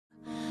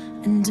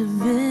and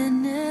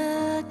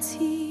divinity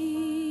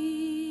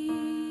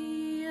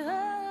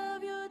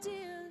of your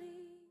dearly.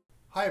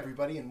 Hi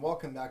everybody, and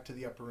welcome back to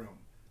the Upper Room.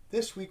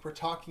 This week we're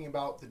talking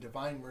about the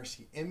Divine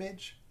Mercy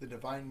image, the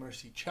Divine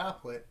Mercy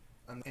chaplet,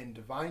 and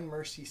Divine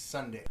Mercy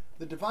Sunday.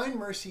 The Divine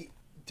Mercy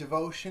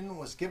devotion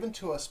was given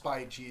to us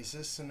by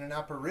Jesus in an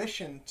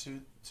apparition to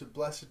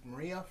Blessed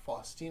Maria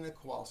Faustina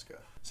Kowalska.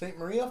 Saint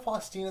Maria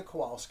Faustina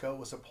Kowalska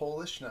was a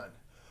Polish nun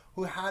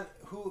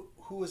who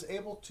was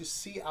able to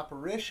see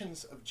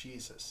apparitions of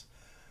Jesus.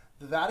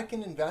 The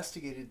Vatican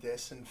investigated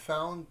this and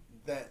found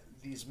that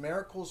these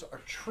miracles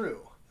are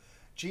true.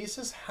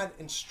 Jesus had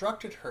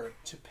instructed her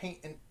to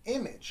paint an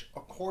image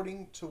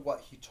according to what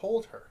he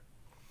told her.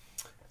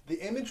 The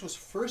image was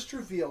first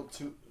revealed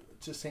to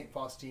St.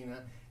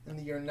 Faustina in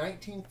the year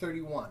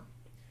 1931.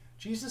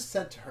 Jesus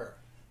said to her,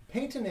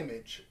 "Paint an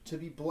image to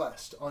be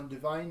blessed on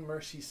Divine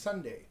Mercy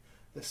Sunday,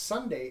 the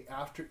Sunday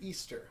after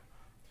Easter.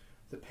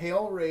 The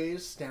pale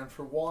rays stand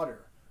for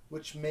water,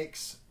 which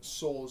makes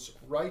souls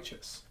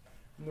righteous,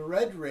 and the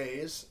red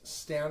rays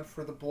stand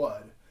for the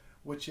blood,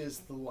 which is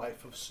the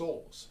life of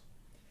souls.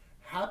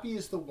 Happy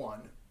is the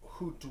one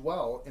who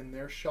dwell in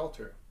their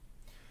shelter."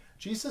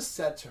 Jesus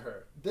said to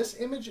her, "This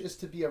image is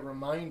to be a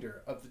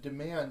reminder of the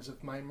demands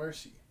of my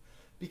mercy,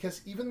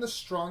 because even the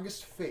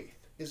strongest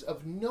faith is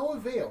of no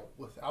avail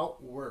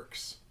without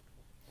works.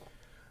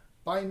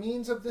 By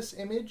means of this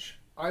image,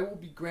 I will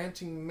be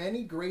granting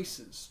many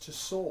graces to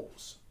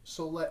souls,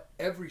 so let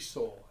every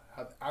soul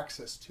have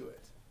access to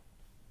it."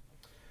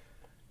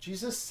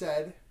 Jesus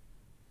said,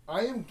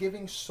 "I am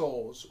giving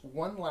souls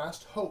one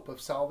last hope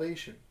of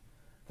salvation,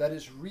 that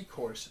is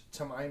recourse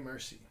to my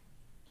mercy."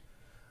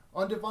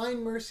 On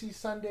Divine Mercy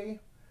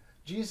Sunday,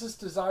 Jesus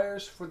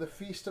desires for the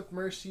Feast of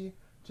Mercy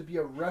to be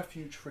a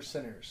refuge for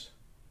sinners.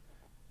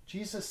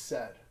 Jesus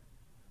said,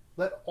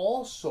 "Let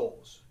all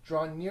souls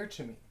draw near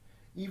to me,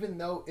 even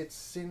though its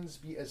sins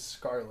be as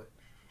scarlet.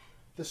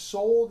 The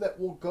soul that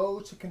will go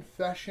to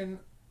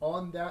confession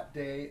on that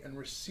day and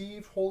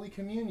receive Holy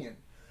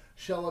Communion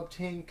shall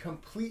obtain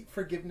complete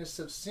forgiveness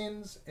of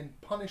sins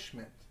and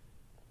punishment."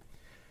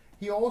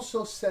 He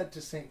also said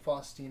to St.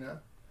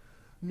 Faustina,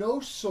 "No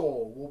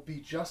soul will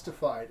be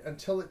justified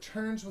until it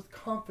turns with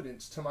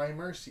confidence to my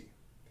mercy."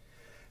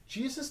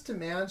 Jesus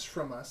demands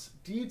from us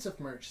deeds of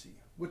mercy,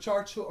 which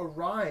are to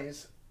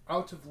arise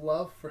out of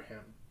love for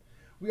him.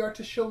 We are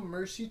to show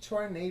mercy to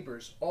our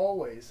neighbors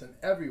always and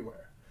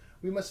everywhere.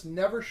 We must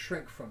never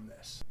shrink from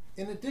this.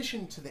 In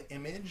addition to the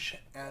image,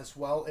 as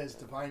well as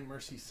Divine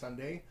Mercy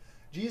Sunday,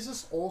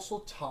 Jesus also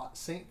taught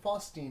St.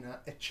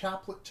 Faustina a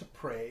chaplet to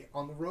pray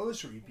on the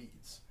rosary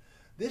beads.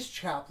 This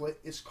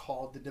chaplet is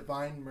called the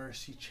Divine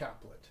Mercy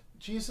Chaplet.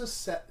 Jesus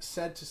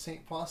said to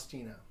St.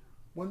 Faustina,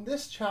 "When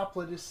this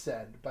chaplet is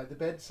said by the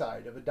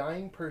bedside of a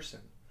dying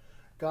person,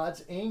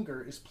 God's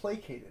anger is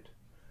placated.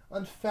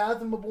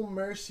 Unfathomable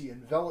mercy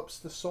envelops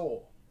the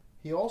soul."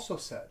 He also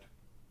said,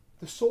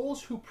 "The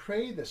souls who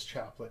pray this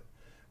chaplet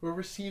will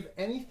receive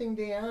anything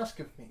they ask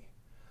of me.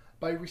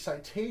 By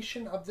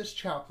recitation of this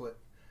chaplet,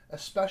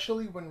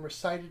 especially when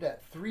recited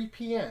at 3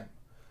 p.m.,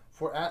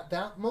 for at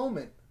that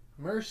moment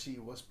mercy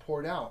was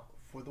poured out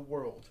for the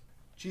world."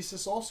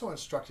 Jesus also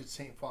instructed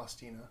St.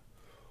 Faustina,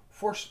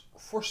 For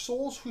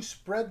souls who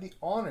spread the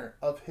honor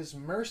of his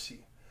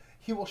mercy,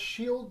 he will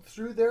shield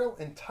through their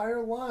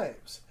entire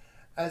lives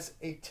as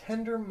a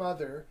tender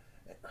mother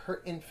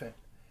her infant,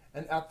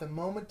 and at the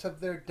moment of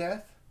their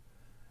death,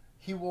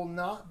 he will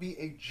not be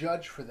a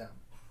judge for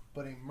them,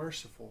 but a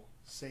merciful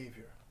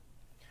Savior.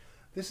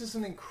 This is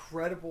an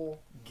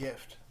incredible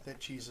gift that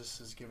Jesus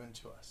has given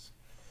to us.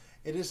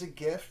 It is a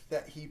gift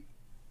that he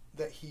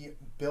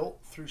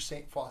built through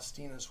St.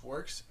 Faustina's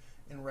works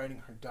in writing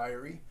her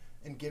diary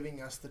and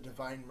giving us the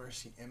Divine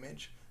Mercy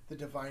image, the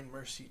Divine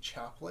Mercy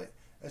chaplet,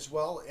 as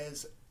well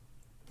as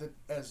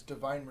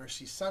Divine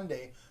Mercy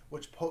Sunday,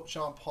 which Pope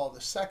John Paul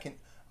II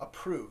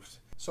approved.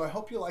 So I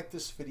hope you like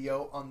this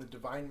video on the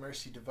Divine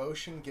Mercy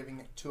devotion given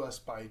it to us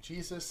by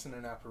Jesus in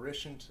an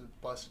apparition to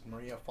Blessed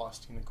Maria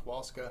Faustina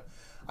Kowalska.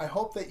 I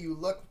hope that you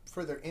look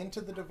further into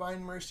the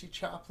Divine Mercy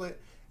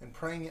chaplet and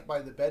praying it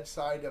by the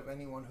bedside of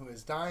anyone who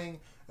is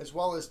dying, as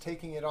well as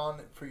taking it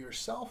on for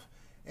yourself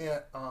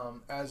and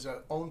as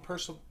a own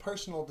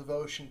personal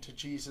devotion to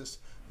Jesus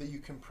that you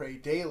can pray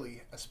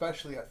daily,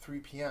 especially at 3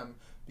 p.m.,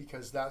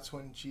 because that's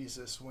when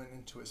Jesus went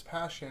into his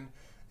passion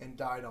and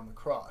died on the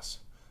cross.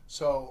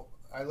 So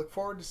I look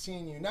forward to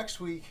seeing you next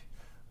week.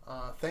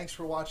 Thanks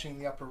for watching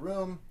The Upper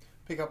Room.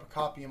 Pick up a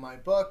copy of my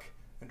book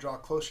and draw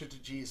closer to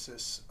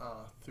Jesus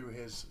through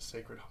his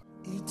Sacred Heart.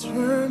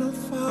 Eternal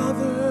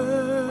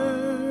Father,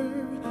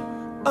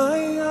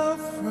 I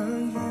offer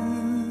you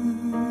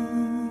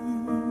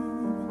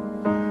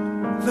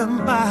the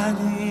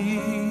body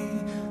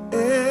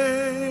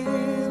and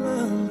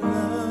the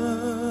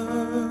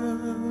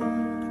blood,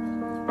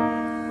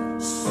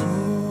 soul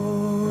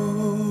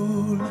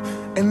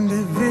and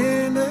divinity